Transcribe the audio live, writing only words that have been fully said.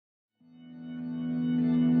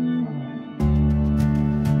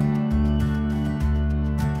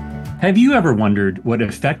Have you ever wondered what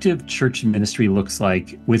effective church ministry looks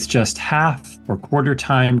like with just half or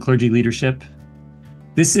quarter-time clergy leadership?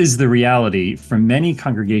 This is the reality for many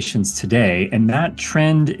congregations today, and that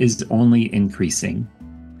trend is only increasing.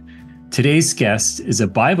 Today's guest is a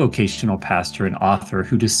bivocational pastor and author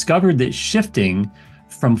who discovered that shifting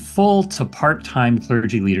from full to part-time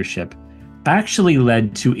clergy leadership actually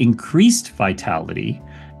led to increased vitality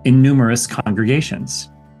in numerous congregations.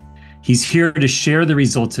 He's here to share the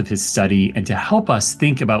results of his study and to help us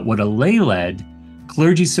think about what a lay-led,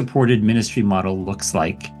 clergy-supported ministry model looks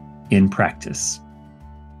like in practice.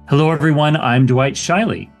 Hello, everyone. I'm Dwight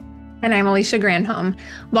Shiley. And I'm Alicia Granholm.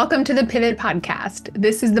 Welcome to the Pivot Podcast.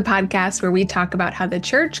 This is the podcast where we talk about how the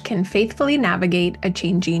church can faithfully navigate a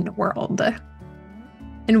changing world.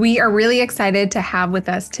 And we are really excited to have with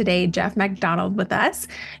us today Jeff MacDonald with us.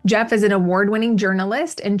 Jeff is an award-winning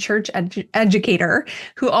journalist and church educator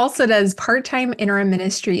who also does part-time interim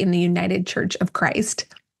ministry in the United Church of Christ.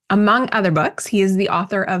 Among other books, he is the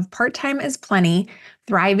author of Part-Time is Plenty,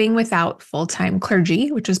 Thriving Without Full-Time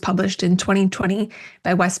Clergy, which was published in 2020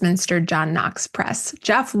 by Westminster John Knox Press.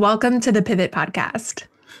 Jeff, welcome to the Pivot Podcast.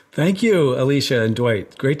 Thank you, Alicia and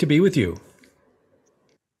Dwight. Great to be with you.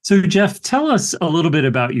 So, Jeff, tell us a little bit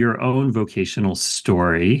about your own vocational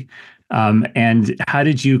story, and how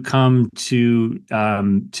did you come to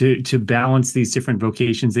balance these different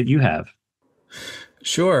vocations that you have?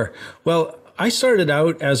 Sure. Well, I started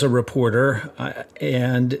out as a reporter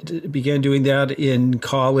and began doing that in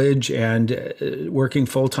college and working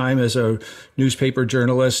full-time as a newspaper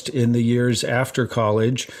journalist in the years after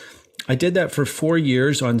college. I did that for 4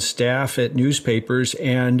 years on staff at newspapers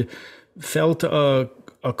and felt a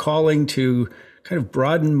calling to kind of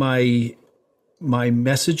broaden my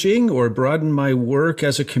messaging or broaden my work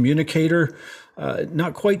as a communicator.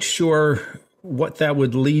 Not quite sure what that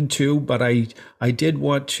would lead to, but I did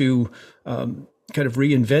want to kind of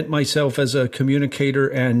reinvent myself as a communicator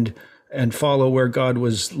and follow where God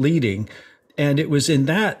was leading. And it was in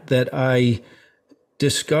that I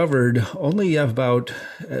discovered only about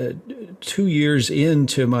 2 years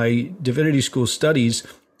into my divinity school studies,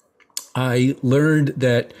 I learned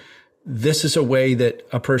that this is a way that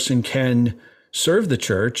a person can serve the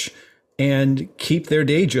church and keep their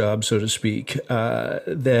day job, so to speak,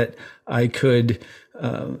 that I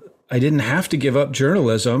didn't have to give up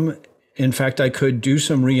journalism. In fact, I could do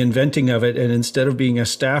some reinventing of it. And instead of being a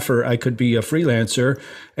staffer, I could be a freelancer.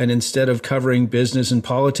 And instead of covering business and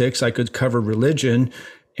politics, I could cover religion.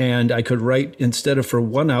 And I could write, instead of for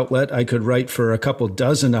one outlet, I could write for a couple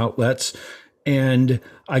dozen outlets. And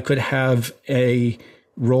I could have a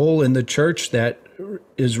role in the church that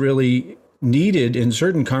is really needed in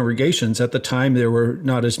certain congregations. At the time, there were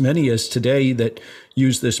not as many as today that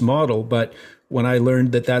use this model. But when I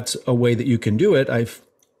learned that that's a way that you can do it, I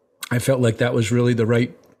felt like that was really the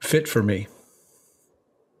right fit for me.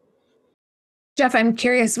 Jeff, I'm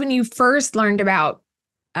curious, when you first learned about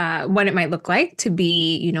what it might look like to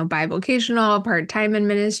be, bivocational, part-time in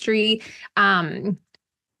ministry,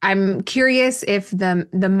 I'm curious if the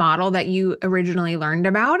model that you originally learned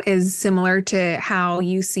about is similar to how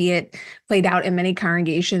you see it played out in many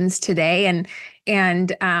congregations today,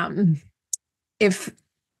 and if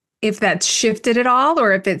that's shifted at all,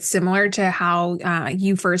 or if it's similar to how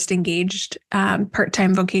you first engaged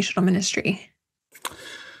part-time vocational ministry.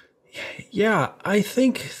 Yeah, I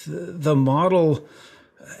think the model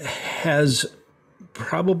has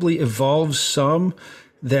probably evolved some.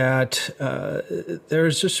 That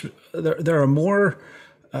there are more,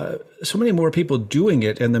 so many more people doing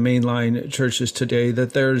it in the mainline churches today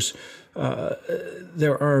that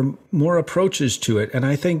there are more approaches to it, and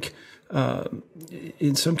I think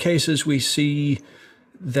in some cases we see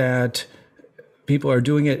that people are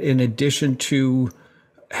doing it in addition to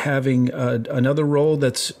having another role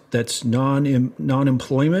that's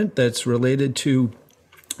non-employment, that's related to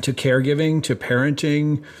caregiving, to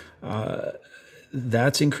parenting.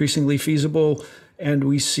 That's increasingly feasible, and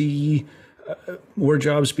we see more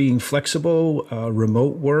jobs being flexible.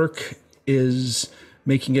 Remote work is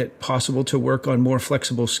making it possible to work on more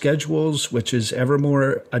flexible schedules, which is ever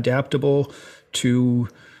more adaptable to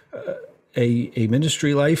a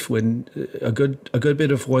ministry life, when a good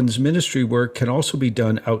bit of one's ministry work can also be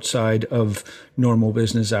done outside of normal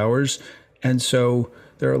business hours. And so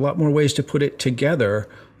there are a lot more ways to put it together.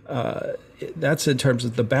 That's in terms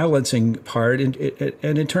of the balancing part, and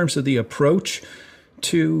in terms of the approach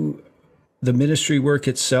to the ministry work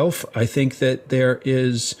itself. I think that there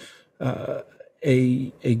is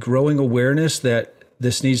a growing awareness that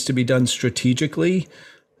this needs to be done strategically,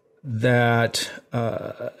 that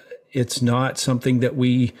it's not something that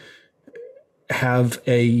we have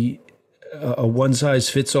a a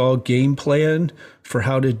one-size-fits-all game plan for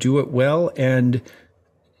how to do it well, and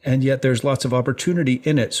yet there's lots of opportunity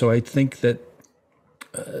in it. So I think that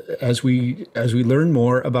as we learn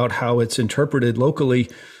more about how it's interpreted locally,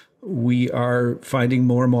 we are finding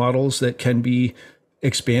more models that can be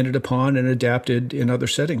expanded upon and adapted in other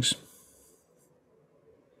settings.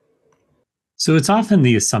 So it's often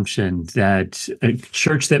the assumption that a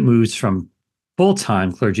church that moves from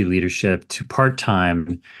full-time clergy leadership to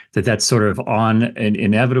part-time, that's sort of on an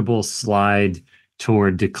inevitable slide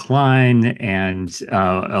toward decline and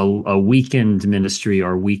a weakened ministry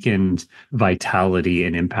or weakened vitality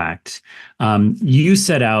and impact. You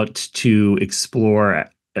set out to explore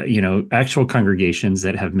actual congregations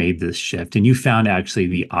that have made this shift, and you found actually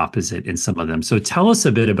the opposite in some of them. So tell us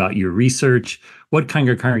a bit about your research. What kind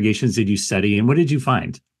of congregations did you study, and what did you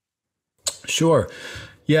find? Sure.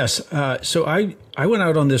 Yes. So I went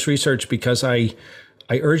out on this research because I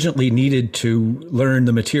urgently needed to learn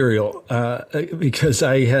the material because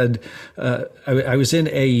I was in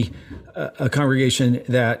a congregation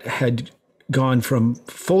that had gone from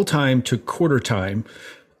full time to quarter time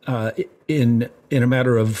in a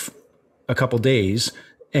matter of a couple days,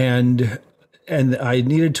 and I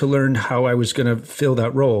needed to learn how I was going to fill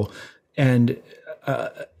that role, and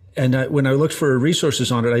when I looked for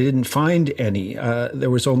resources on it, I didn't find any. There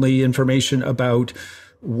was only information about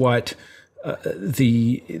what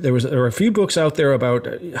there were a few books out there about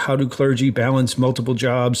how do clergy balance multiple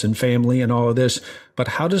jobs and family and all of this, but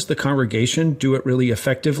how does the congregation do it really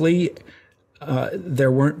effectively?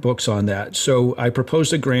 There weren't books on that. So I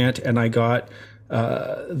proposed a grant, and I got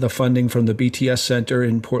the funding from the BTS Center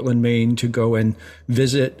in Portland, Maine, to go and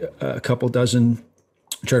visit a couple dozen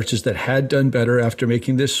churches that had done better after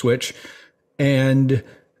making this switch. And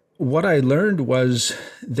what I learned was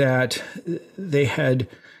that they had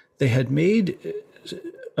made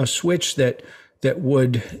a switch that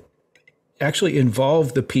would actually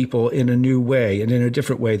involve the people in a new way and in a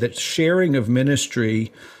different way, that sharing of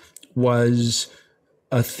ministry was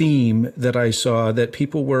a theme that I saw, that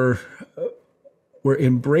people were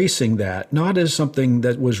embracing that, not as something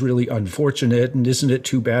that was really unfortunate and isn't it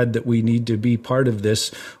too bad that we need to be part of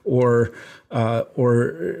this, or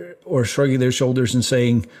shrugging their shoulders and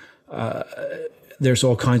saying there's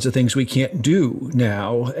all kinds of things we can't do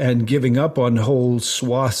now and giving up on whole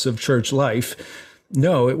swaths of church life.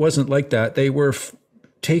 No, it wasn't like that. They were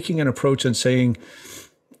taking an approach and saying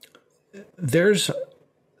there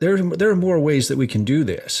are more ways that we can do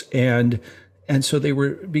this, and so they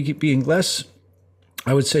were being less,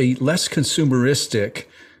 I would say, less consumeristic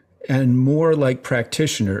and more like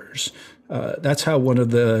practitioners. That's how one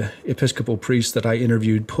of the Episcopal priests that I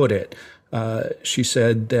interviewed put it. She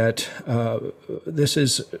said that this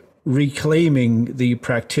is reclaiming the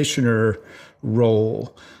practitioner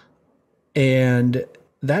role. And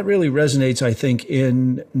that really resonates, I think,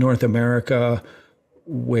 in North America,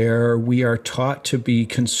 where we are taught to be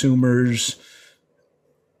consumers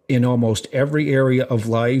in almost every area of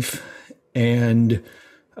life. And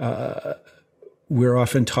we're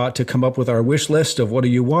often taught to come up with our wish list of what do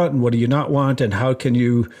you want and what do you not want, and how can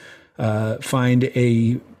you find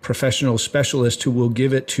a professional specialist who will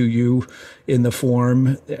give it to you in the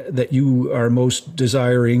form that you are most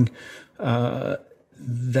desiring.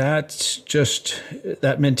 That's just,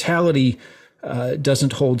 that mentality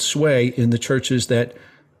doesn't hold sway in the churches that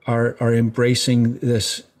are embracing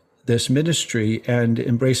this ministry and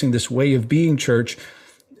embracing this way of being church.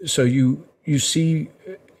 So you see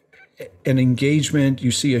an engagement, you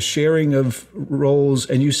see a sharing of roles,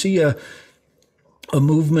 and you see a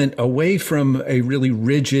movement away from a really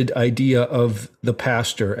rigid idea of the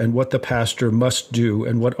pastor and what the pastor must do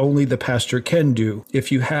and what only the pastor can do.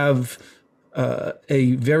 If you have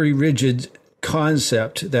a very rigid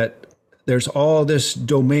concept that there's all this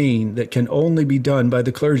domain that can only be done by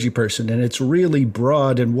the clergy person, and it's really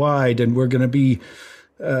broad and wide, and we're going to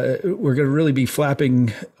really be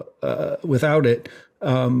flapping without it,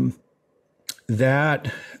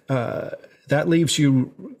 that leaves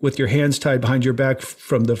you with your hands tied behind your back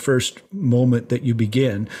from the first moment that you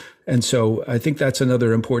begin. And so I think that's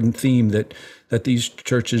another important theme that these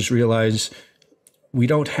churches realize. We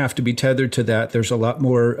don't have to be tethered to that. There's a lot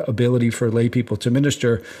more ability for lay people to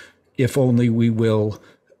minister if only we will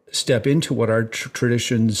step into what our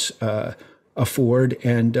traditions afford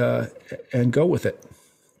and go with it.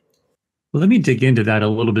 Well, let me dig into that a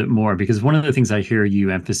little bit more, because one of the things I hear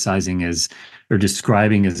you emphasizing is, or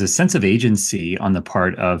describing, is a sense of agency on the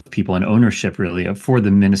part of people, and ownership really for the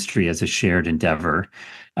ministry as a shared endeavor.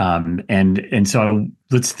 And so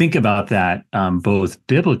let's think about that both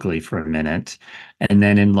biblically for a minute, and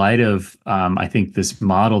then in light of I think this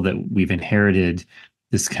model that we've inherited,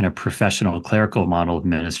 this kind of professional clerical model of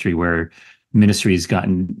ministry, where ministry has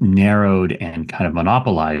gotten narrowed and kind of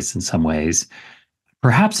monopolized in some ways,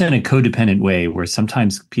 perhaps in a codependent way, where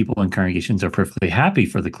sometimes people in congregations are perfectly happy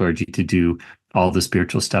for the clergy to do all the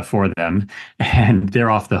spiritual stuff for them, and they're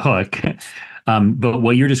off the hook. But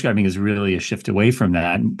what you're describing is really a shift away from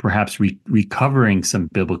that, and perhaps recovering some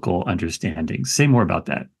biblical understandings. Say more about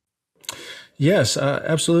that. Yes,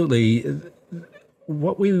 absolutely.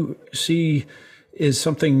 What we see is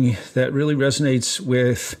something that really resonates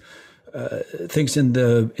with things in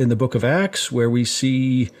the book of Acts, where we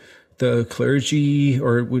see the clergy,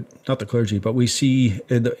 or not the clergy, but we see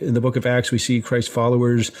in the book of Acts, we see Christ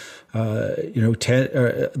followers,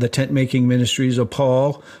 the tent making ministries of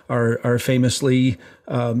Paul are famously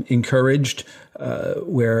encouraged,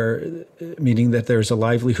 where meaning that there's a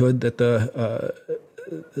livelihood that the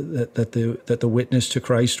witness to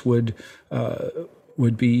Christ would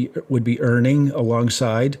be earning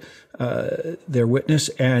alongside their witness,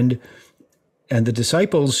 and the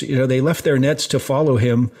disciples, they left their nets to follow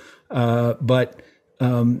him. But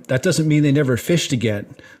that doesn't mean they never fished again.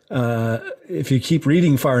 If you keep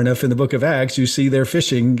reading far enough in the book of Acts, you see they're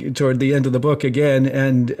fishing toward the end of the book again.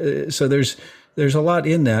 And so there's a lot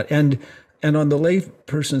in that. And on the lay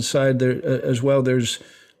person side there as well, there's,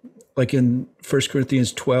 like in 1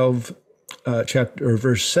 Corinthians 12, chapter or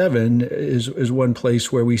verse 7 is one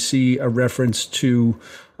place where we see a reference to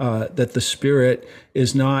that the Spirit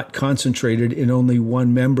is not concentrated in only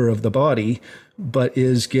one member of the body, but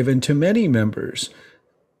is given to many members.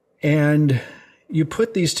 And you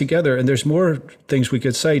put these together, and there's more things we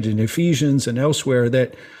could cite in Ephesians and elsewhere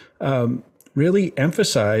that really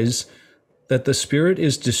emphasize that the Spirit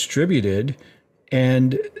is distributed,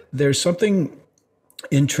 and there's something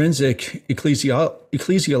intrinsic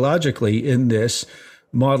ecclesiologically in this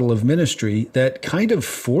model of ministry that kind of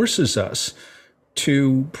forces us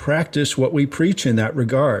to practice what we preach in that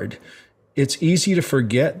regard. It's easy to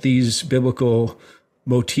forget these biblical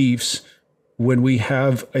motifs when we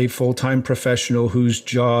have a full-time professional whose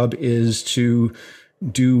job is to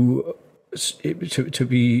be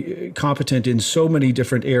competent in so many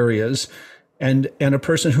different areas, and a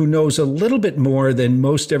person who knows a little bit more than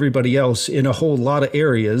most everybody else in a whole lot of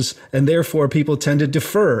areas, and therefore people tend to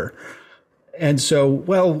defer. And so,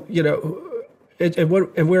 where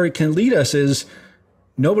it can lead us is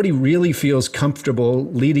nobody really feels comfortable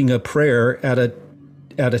leading a prayer at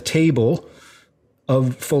a table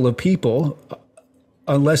full of people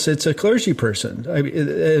unless it's a clergy person.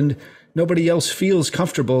 And nobody else feels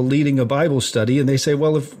comfortable leading a Bible study, and they say,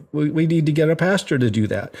 well, if we need to get a pastor to do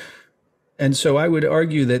that. And so I would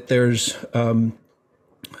argue that there's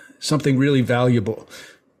something really valuable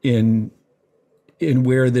in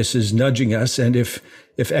where this is nudging us. And if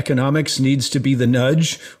economics needs to be the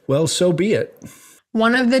nudge, well, so be it.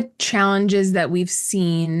 One of the challenges that we've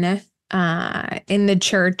seen in the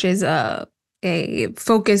church is a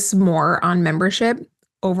focus more on membership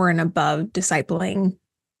over and above discipling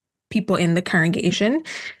people in the congregation.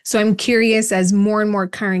 So I'm curious, as more and more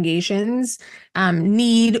congregations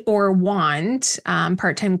need or want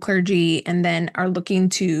part-time clergy, and then are looking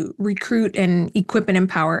to recruit and equip and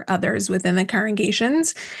empower others within the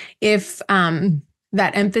congregations, if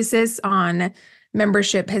that emphasis on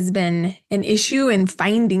membership has been an issue in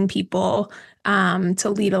finding people to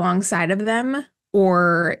lead alongside of them,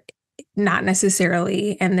 or not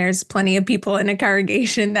necessarily, and there's plenty of people in a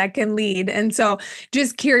congregation that can lead. And so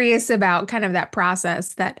just curious about kind of that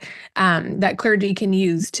process that that clergy can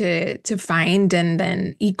use to find and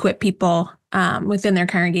then equip people within their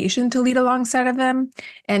congregation to lead alongside of them.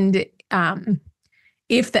 And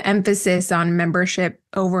if the emphasis on membership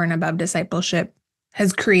over and above discipleship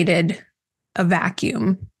has created a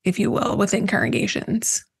vacuum, if you will, within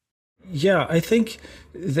congregations. Yeah, I think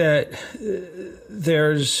that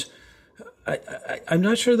I'm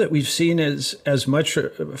not sure that we've seen as much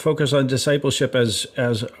focus on discipleship as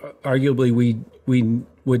arguably we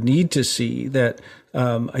would need to see. That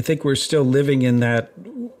I think we're still living in that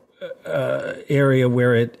area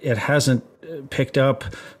where it hasn't picked up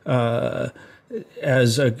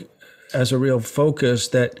as a real focus.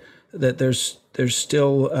 That there's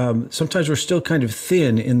still sometimes we're still kind of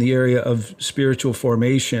thin in the area of spiritual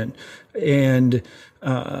formation, and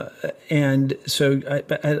And so,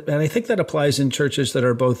 I think that applies in churches that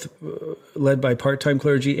are both led by part-time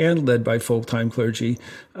clergy and led by full-time clergy.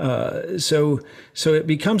 So it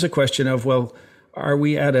becomes a question of, well, are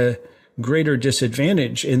we at a greater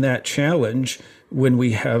disadvantage in that challenge when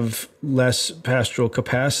we have less pastoral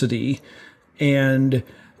capacity? And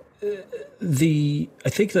I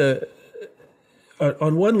think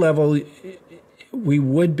on one level, we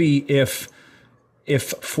would be if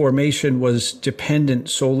formation was dependent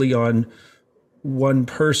solely on one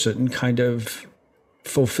person kind of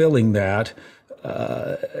fulfilling that,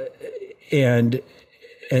 and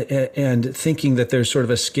thinking that there's sort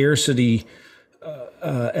of a scarcity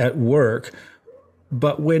at work.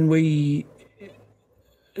 But when we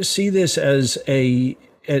see this as an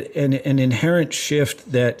inherent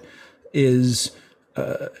shift that is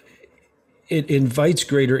it invites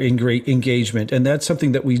greater engagement, and that's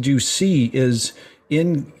something that we do see is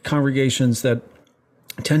in congregations that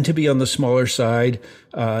tend to be on the smaller side,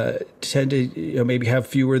 tend to maybe have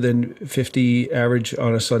fewer than 50 average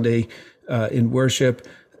on a Sunday in worship,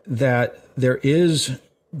 that there is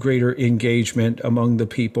greater engagement among the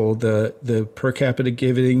people, the per capita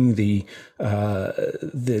giving, the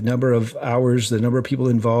number of hours, the number of people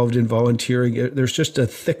involved in volunteering. There's just a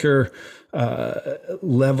thicker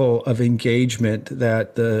level of engagement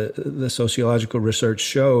that the sociological research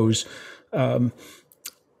shows.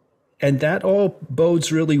 And that all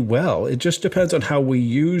bodes really well. It just depends on how we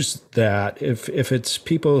use that. If it's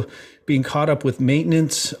people being caught up with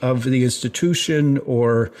maintenance of the institution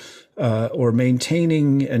or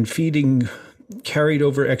maintaining and feeding carried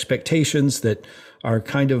over expectations that are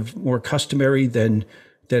kind of more customary than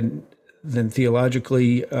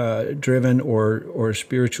theologically driven or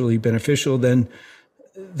spiritually beneficial, then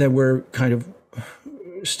we're kind of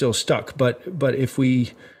still stuck. But if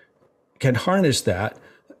we can harness that,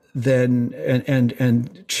 then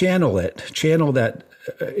and channel that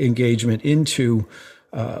engagement into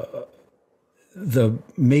the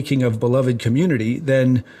making of beloved community,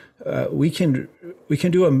 then we can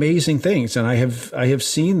do amazing things. And I have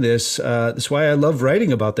seen this. That's why I love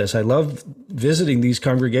writing about this. I love visiting these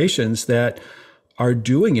congregations that are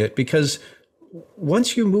doing it, because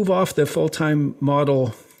once you move off the full-time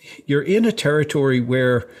model, you're in a territory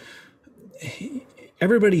where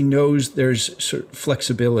everybody knows there's sort of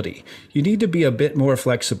flexibility. You need to be a bit more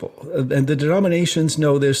flexible. And the denominations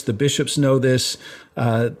know this, the bishops know this,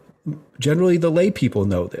 generally the lay people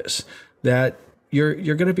know this, that you're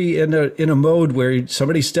going to be in a mode where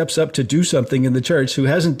somebody steps up to do something in the church who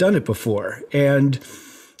hasn't done it before, and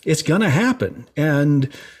it's going to happen. And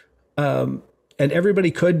everybody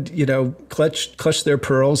could, clutch their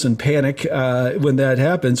pearls and panic when that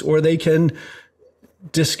happens, or they can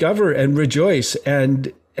discover and rejoice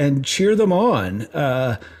and cheer them on,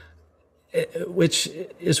 which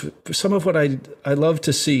is some of what I love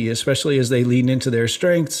to see, especially as they lean into their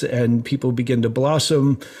strengths and people begin to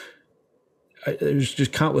blossom. There's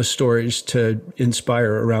just countless stories to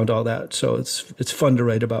inspire around all that. So it's fun to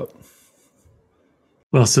write about.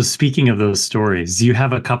 Well, so speaking of those stories, you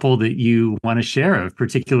have a couple that you want to share of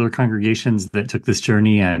particular congregations that took this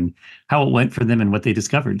journey and how it went for them and what they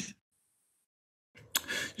discovered.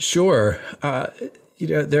 Sure.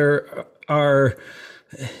 There are,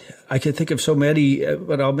 I can think of so many,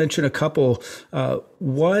 but I'll mention a couple.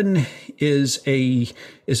 One is a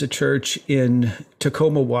church in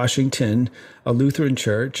Tacoma, Washington, a Lutheran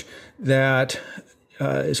church that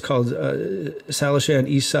is called Salishan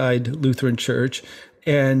Eastside Lutheran Church.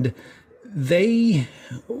 And they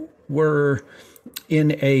were in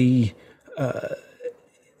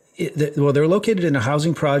they're located in a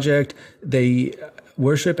housing project. They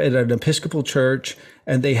worship at an Episcopal church,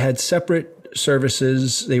 and they had separate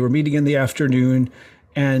services. They were meeting in the afternoon,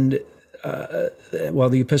 and while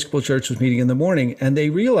the Episcopal church was meeting in the morning, and they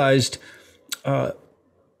realized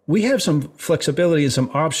we have some flexibility and some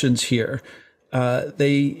options here.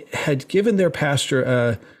 They had given their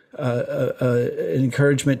pastor an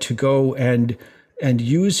encouragement to go and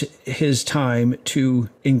use his time to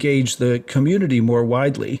engage the community more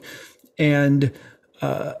widely. And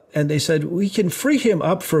they said, we can free him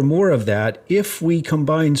up for more of that if we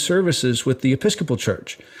combine services with the Episcopal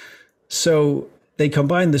Church. So they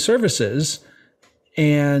combined the services.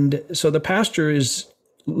 And so the pastor is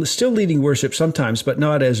still leading worship sometimes, but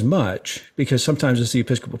not as much, because sometimes it's the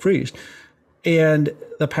Episcopal priest. And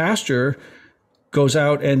the pastor goes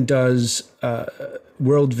out and does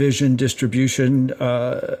World Vision distribution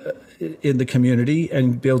in the community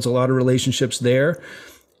and builds a lot of relationships there.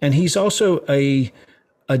 And he's also a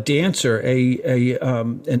dancer,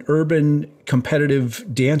 an urban competitive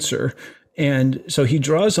dancer. And so he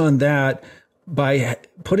draws on that by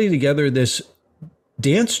putting together this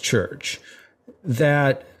dance church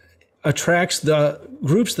that attracts the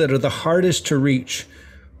groups that are the hardest to reach,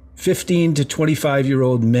 15 to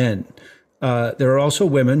 25-year-old men. There are also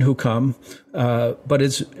women who come, but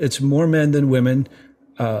it's more men than women,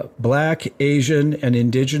 Black, Asian, and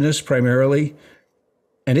Indigenous primarily.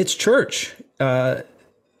 And it's church.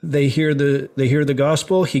 They hear the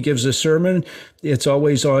gospel. He gives a sermon. It's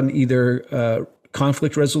always on either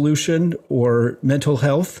conflict resolution or mental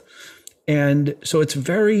health. And so it's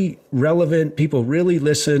very relevant. People really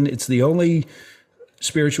listen. It's the only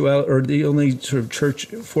the only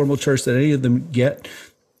sort of formal church that any of them get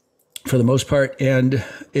for the most part. And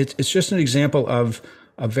it's just an example of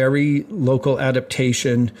a very local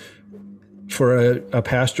adaptation for a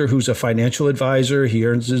pastor who's a financial advisor. He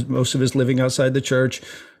earns most of his living outside the church.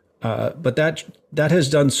 But that has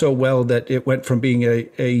done so well that it went from being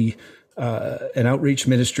an outreach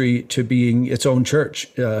ministry to being its own church.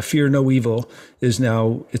 Fear No Evil is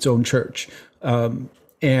now its own church.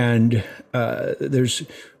 And there's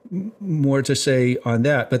more to say on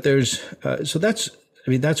that, but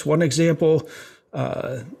that's one example.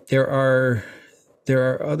 There are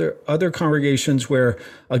other congregations where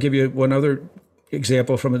I'll give you one other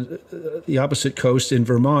example from the opposite coast in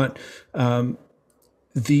Vermont.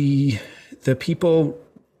 The people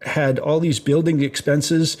had all these building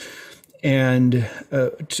expenses, and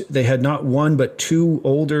they had not one but two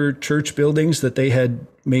older church buildings that they had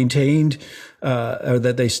maintained, or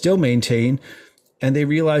that they still maintain. And they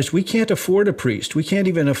realized, we can't afford a priest. We can't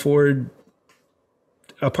even afford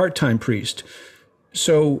a part-time priest.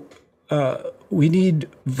 So we need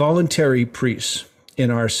voluntary priests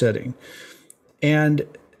in our setting. And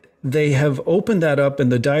they have opened that up,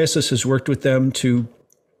 and the diocese has worked with them to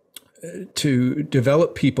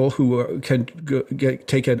develop people who can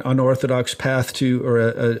take an unorthodox path or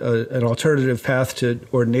an alternative path to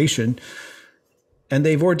ordination. And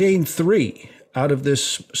they've ordained 3 out of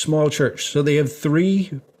this small church. So they have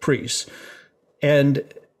 3 priests, and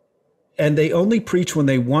they only preach when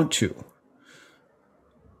they want to.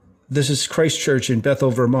 This is Christ Church in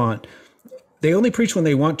Bethel, Vermont. They only preach when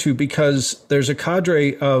they want to because there's a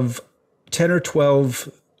cadre of 10 or 12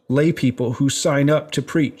 lay people who sign up to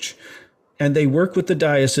preach. And they work with the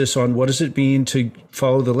diocese on what does it mean to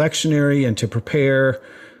follow the lectionary and to prepare.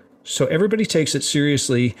 So everybody takes it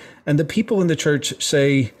seriously. And the people in the church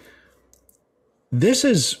say, this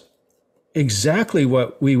is exactly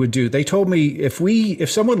what we would do. They told me if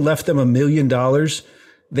someone left them $1 million,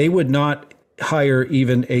 they would not hire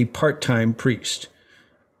even a part-time priest,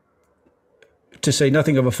 to say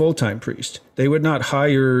nothing of a full-time priest. They would not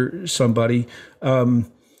hire somebody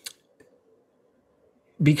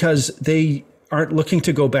because they aren't looking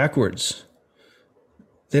to go backwards.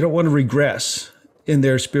 They don't want to regress in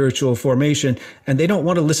their spiritual formation, and they don't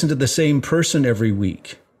want to listen to the same person every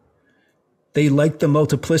week. They like the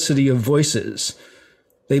multiplicity of voices.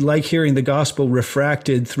 They like hearing the gospel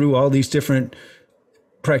refracted through all these different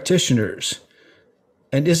practitioners.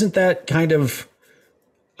 And isn't that kind of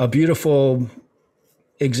a beautiful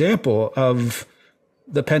example of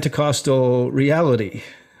the Pentecostal reality?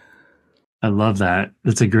 I love that.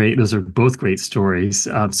 Those are both great stories.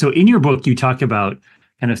 So in your book, you talk about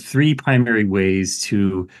kind of 3 primary ways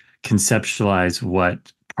to conceptualize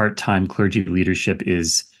what part-time clergy leadership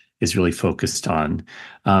is really focused on.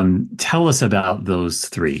 Tell us about those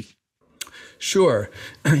 3. Sure.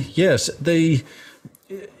 Yes.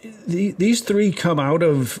 These 3 come out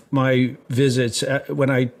of my visits when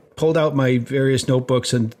I pulled out my various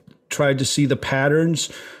notebooks and tried to see the patterns.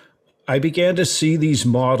 I began to see these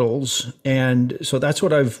models, and so that's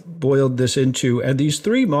what I've boiled this into. And these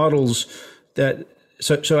 3 models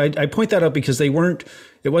so I point that out because it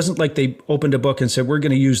wasn't like they opened a book and said, we're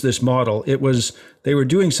going to use this model. It was, they were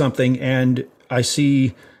doing something, and I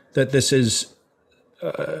see that this is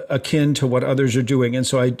akin to what others are doing. And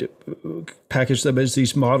so I package them as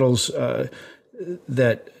these models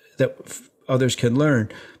that others can learn.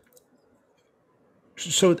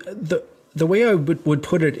 So the way I would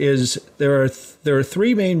put it is there are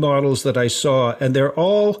 3 main models that I saw, and they're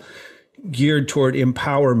all geared toward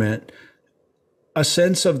empowerment. A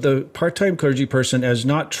sense of the part-time clergy person as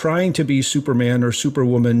not trying to be Superman or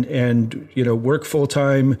Superwoman and, work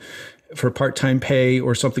full-time for part-time pay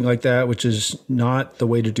or something like that, which is not the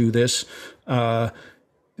way to do this. The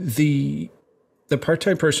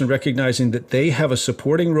part-time person recognizing that they have a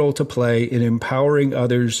supporting role to play in empowering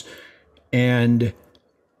others and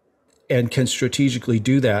can strategically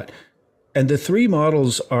do that. And the 3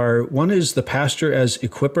 models are, one is the pastor as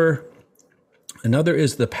equipper, another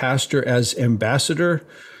is the pastor as ambassador,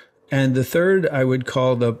 And the third, I would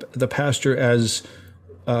call the pastor as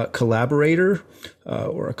a collaborator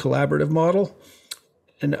or a collaborative model.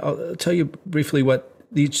 And I'll tell you briefly what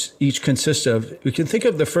each consists of. We can think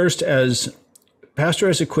of the first as pastor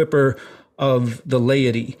as equipper of the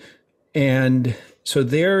laity. And so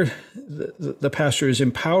there, the pastor is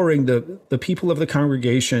empowering the people of the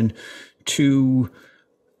congregation to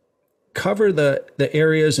cover the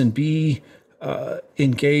areas and be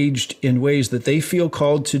engaged in ways that they feel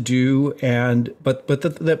called to do, but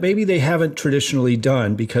that maybe they haven't traditionally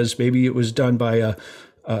done because maybe it was done by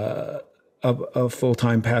a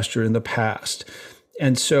full-time pastor in the past.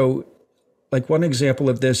 And so, like one example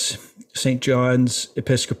of this, St. John's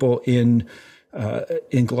Episcopal in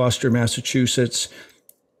Gloucester, Massachusetts,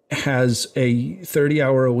 has a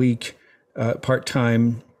 30-hour-a-week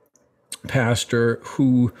part-time pastor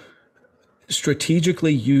who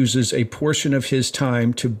strategically uses a portion of his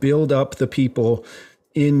time to build up the people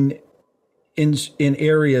in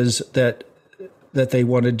areas that they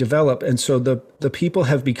want to develop. And so the people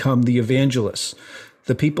have become the evangelists.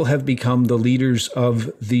 The people have become the leaders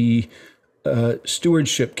of the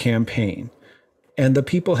stewardship campaign. And the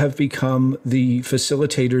people have become the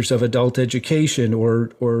facilitators of adult education or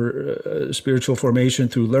spiritual formation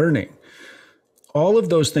through learning. All of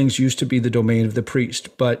those things used to be the domain of the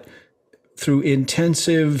priest, but through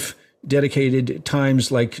intensive, dedicated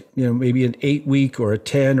times like maybe an 8-week or a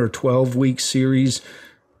 10 or 12-week series,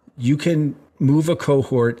 you can move a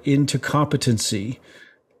cohort into competency.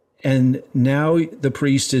 And now the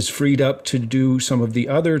priest is freed up to do some of the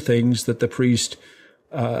other things that the priest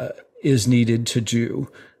is needed to do.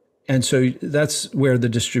 And so that's where the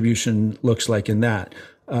distribution looks like in that.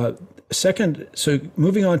 Second, so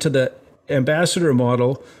moving on to the ambassador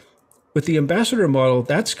model. With the ambassador model,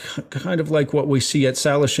 that's kind of like what we see at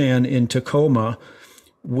Salishan in Tacoma,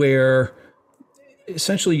 where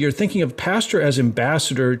essentially you're thinking of pastor as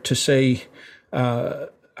ambassador to say,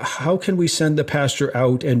 how can we send the pastor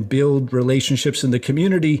out and build relationships in the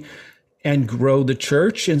community and grow the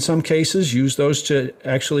church in some cases, use those to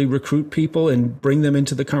actually recruit people and bring them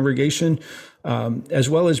into the congregation, as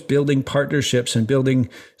well as building partnerships and building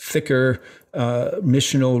thicker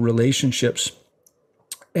missional relationships.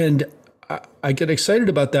 And I get excited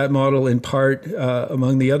about that model in part,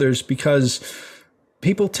 among the others, because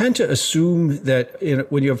people tend to assume that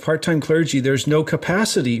when you have part-time clergy, there's no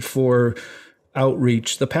capacity for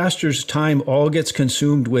outreach. The pastor's time all gets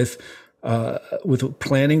consumed with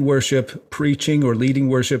planning worship, preaching or leading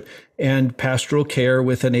worship, and pastoral care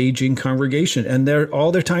with an aging congregation. And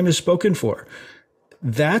all their time is spoken for.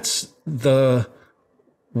 That's the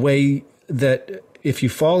way that if you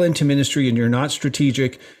fall into ministry and you're not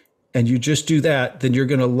strategic and you just do that, then you're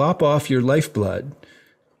going to lop off your lifeblood.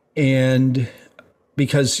 And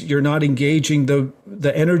because you're not engaging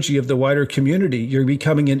the energy of the wider community, you're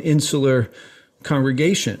becoming an insular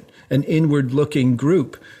congregation, an inward-looking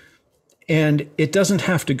group. And it doesn't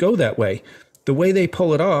have to go that way. The way they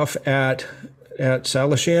pull it off at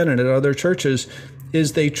Salishan and at other churches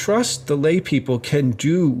is they trust the lay people can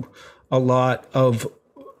do a lot of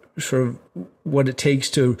sort of what it takes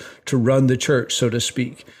to run the church, so to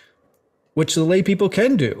speak, which the lay people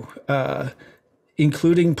can do,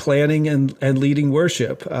 including planning and leading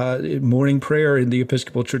worship, morning prayer in the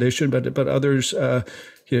Episcopal tradition, but others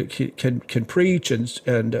can preach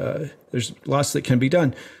and there's lots that can be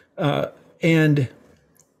done. And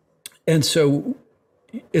so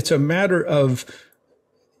it's a matter of,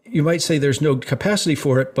 you might say there's no capacity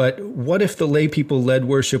for it, but what if the lay people led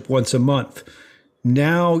worship once a month?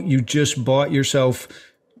 Now you just bought yourself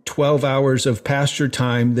 12 hours of pastor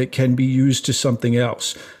time that can be used to something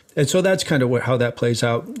else. And so that's kind of how that plays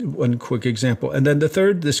out, one quick example. And then the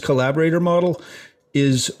third, this collaborator model,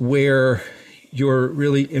 is where you're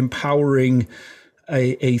really empowering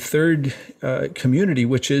a third community,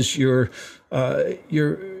 which is your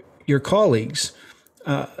colleagues.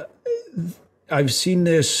 I've seen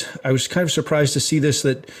this. I was kind of surprised to see this,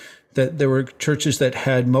 that there were churches that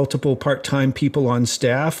had multiple part-time people on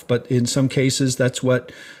staff, but in some cases that's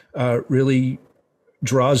what really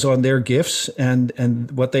draws on their gifts and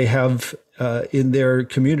what they have in their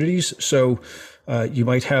communities. So you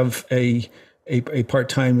might have a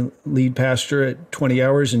part-time lead pastor at 20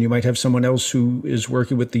 hours, and you might have someone else who is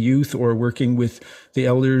working with the youth or working with the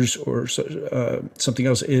elders or something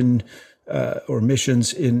else or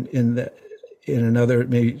missions in another,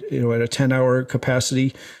 maybe at a 10-hour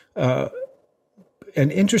capacity. And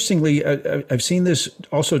interestingly, I've seen this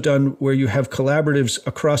also done where you have collaboratives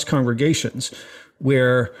across congregations,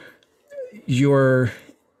 where you're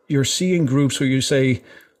seeing groups where you say,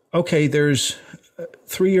 okay, there's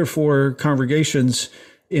 3 or 4 congregations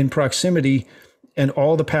in proximity and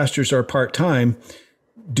all the pastors are part-time,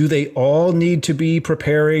 do they all need to be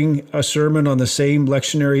preparing a sermon on the same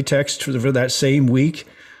lectionary text for that same week?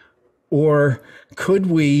 Or could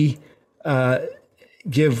we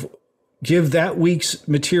give that week's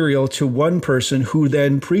material to one person who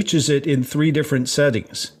then preaches it in 3 different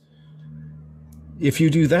settings? If you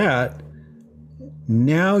do that,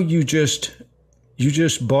 now you just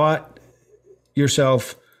bought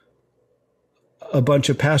yourself a bunch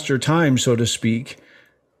of pastor time, so to speak.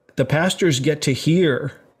 The pastors get to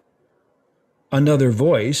hear another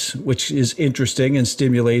voice, which is interesting and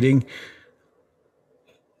stimulating.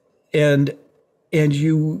 And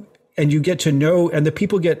you get to know, and the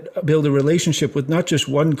people build a relationship with not just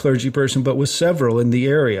one clergy person, but with several in the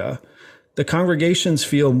area. The congregations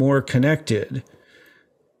feel more connected.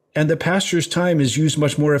 And the pastor's time is used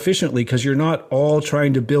much more efficiently because you're not all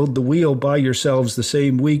trying to build the wheel by yourselves the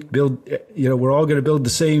same week. We're all going to build the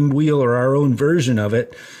same wheel or our own version of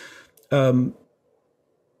it. And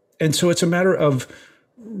so it's a matter of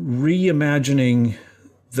reimagining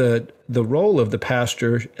the role of the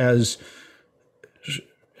pastor as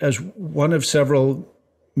one of several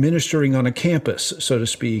ministering on a campus, so to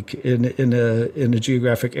speak, in a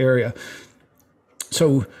geographic area.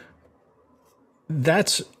 So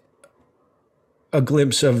that's a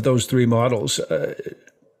glimpse of those 3 models.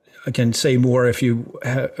 I can say more if you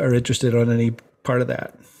are interested on any part of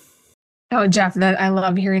that. Oh, Jeff, I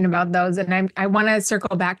love hearing about those. And I want to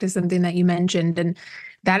circle back to something that you mentioned, and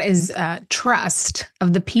that is trust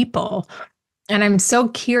of the people. And I'm so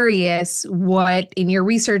curious what, in your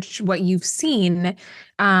research, what you've seen,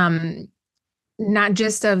 not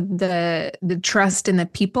just of the trust in the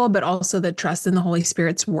people, but also the trust in the Holy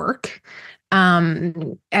Spirit's work.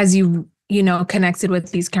 As you connected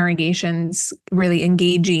with these congregations, really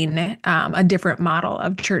engaging a different model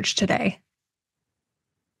of church today.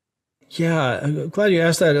 Yeah, I'm glad you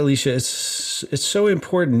asked that, Alicia. It's so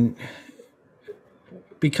important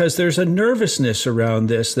because there's a nervousness around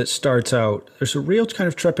this that starts out. There's a real kind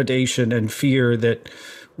of trepidation and fear that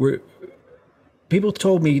people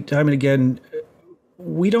told me time and again,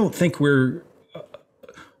 we don't think we're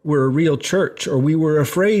a real church, or we were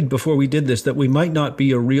afraid before we did this that we might not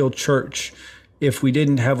be a real church if we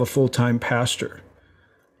didn't have a full-time pastor.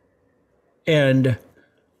 And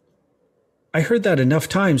I heard that enough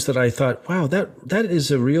times that I thought, wow, that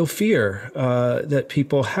is a real fear that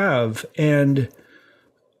people have. And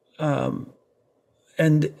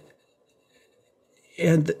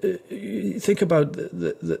think about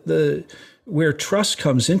the where trust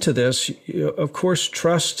comes into this. Of course,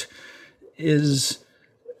 trust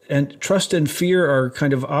and fear are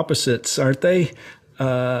kind of opposites, aren't they?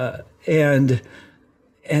 And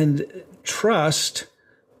trust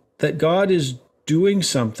that God is doing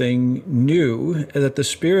something new, that the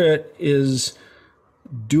Spirit is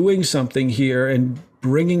doing something here and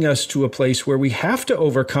bringing us to a place where we have to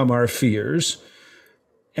overcome our fears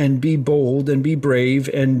and be bold and be brave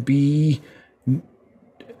and be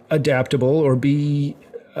adaptable, or be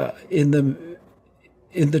in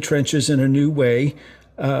the trenches in a new way.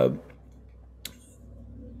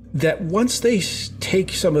 That once they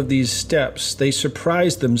take some of these steps, they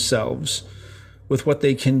surprise themselves with what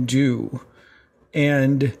they can do.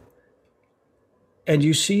 And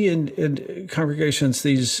you see in congregations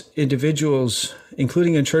these individuals,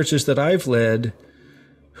 including in churches that I've led,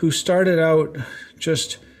 who started out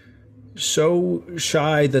just so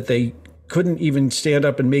shy that they couldn't even stand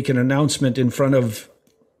up and make an announcement in front of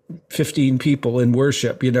 15 people in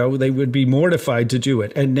worship. They would be mortified to do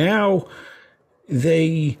it. And now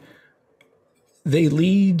they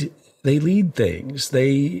lead things.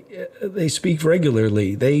 They speak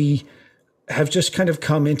regularly. They have just kind of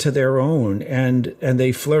come into their own, and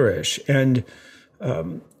they flourish. And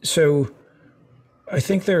so I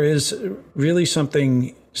think there is really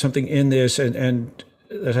something in this, and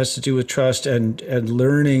that has to do with trust and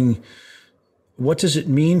learning, what does it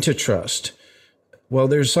mean to trust? Well,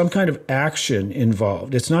 there's some kind of action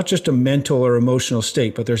involved. It's not just a mental or emotional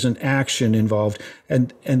state, but there's an action involved.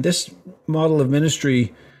 And this model of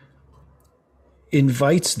ministry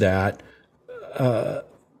invites that,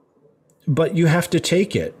 but you have to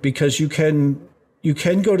take it, because you can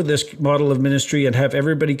go to this model of ministry and have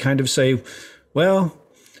everybody kind of say, well,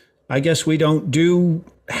 I guess we don't do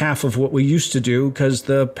half of what we used to do because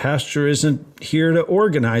the pastor isn't here to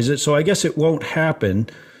organize it, so I guess it won't happen.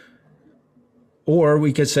 Or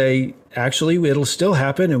we could say, actually, it'll still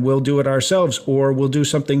happen and we'll do it ourselves, or we'll do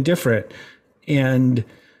something different. And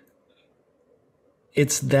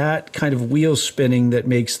it's that kind of wheel spinning that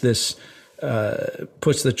makes this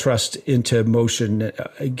puts the trust into motion,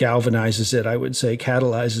 galvanizes it, I would say,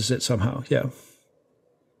 catalyzes it somehow. Yeah.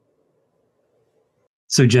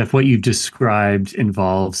 So, Jeff, what you've described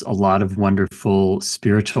involves a lot of wonderful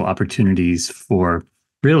spiritual opportunities for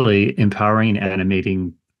really empowering and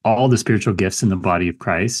animating all the spiritual gifts in the body of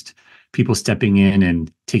Christ, people stepping in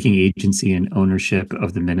and taking agency and ownership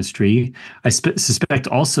of the ministry. I suspect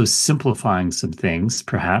also simplifying some things,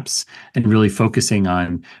 perhaps, and really focusing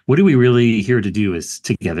on what are we really here to do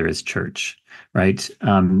together as church, right?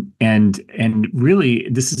 And really,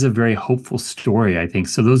 this is a very hopeful story, I think.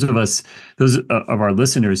 So those of our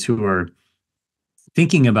listeners who are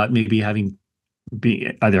thinking about maybe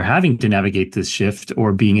either having to navigate this shift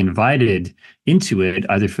or being invited into it,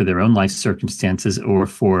 either for their own life circumstances or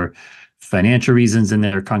for financial reasons in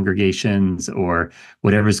their congregations or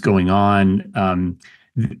whatever's going on,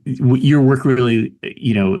 your work really,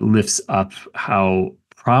 lifts up how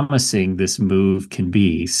promising this move can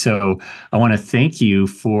be. So I want to thank you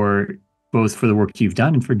both for the work you've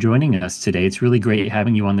done and for joining us today. It's really great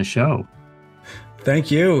having you on the show.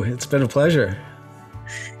 Thank you. It's been a pleasure.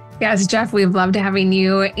 Yes, Jeff, we've loved having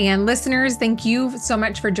you. And listeners, thank you so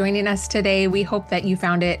much for joining us today. We hope that you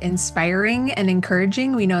found it inspiring and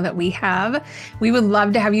encouraging. We know that we have. We would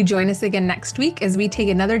love to have you join us again next week as we take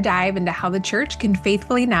another dive into how the church can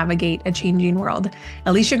faithfully navigate a changing world.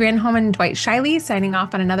 Alicia Granholm and Dwight Shiley signing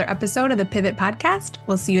off on another episode of the Pivot Podcast.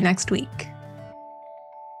 We'll see you next week.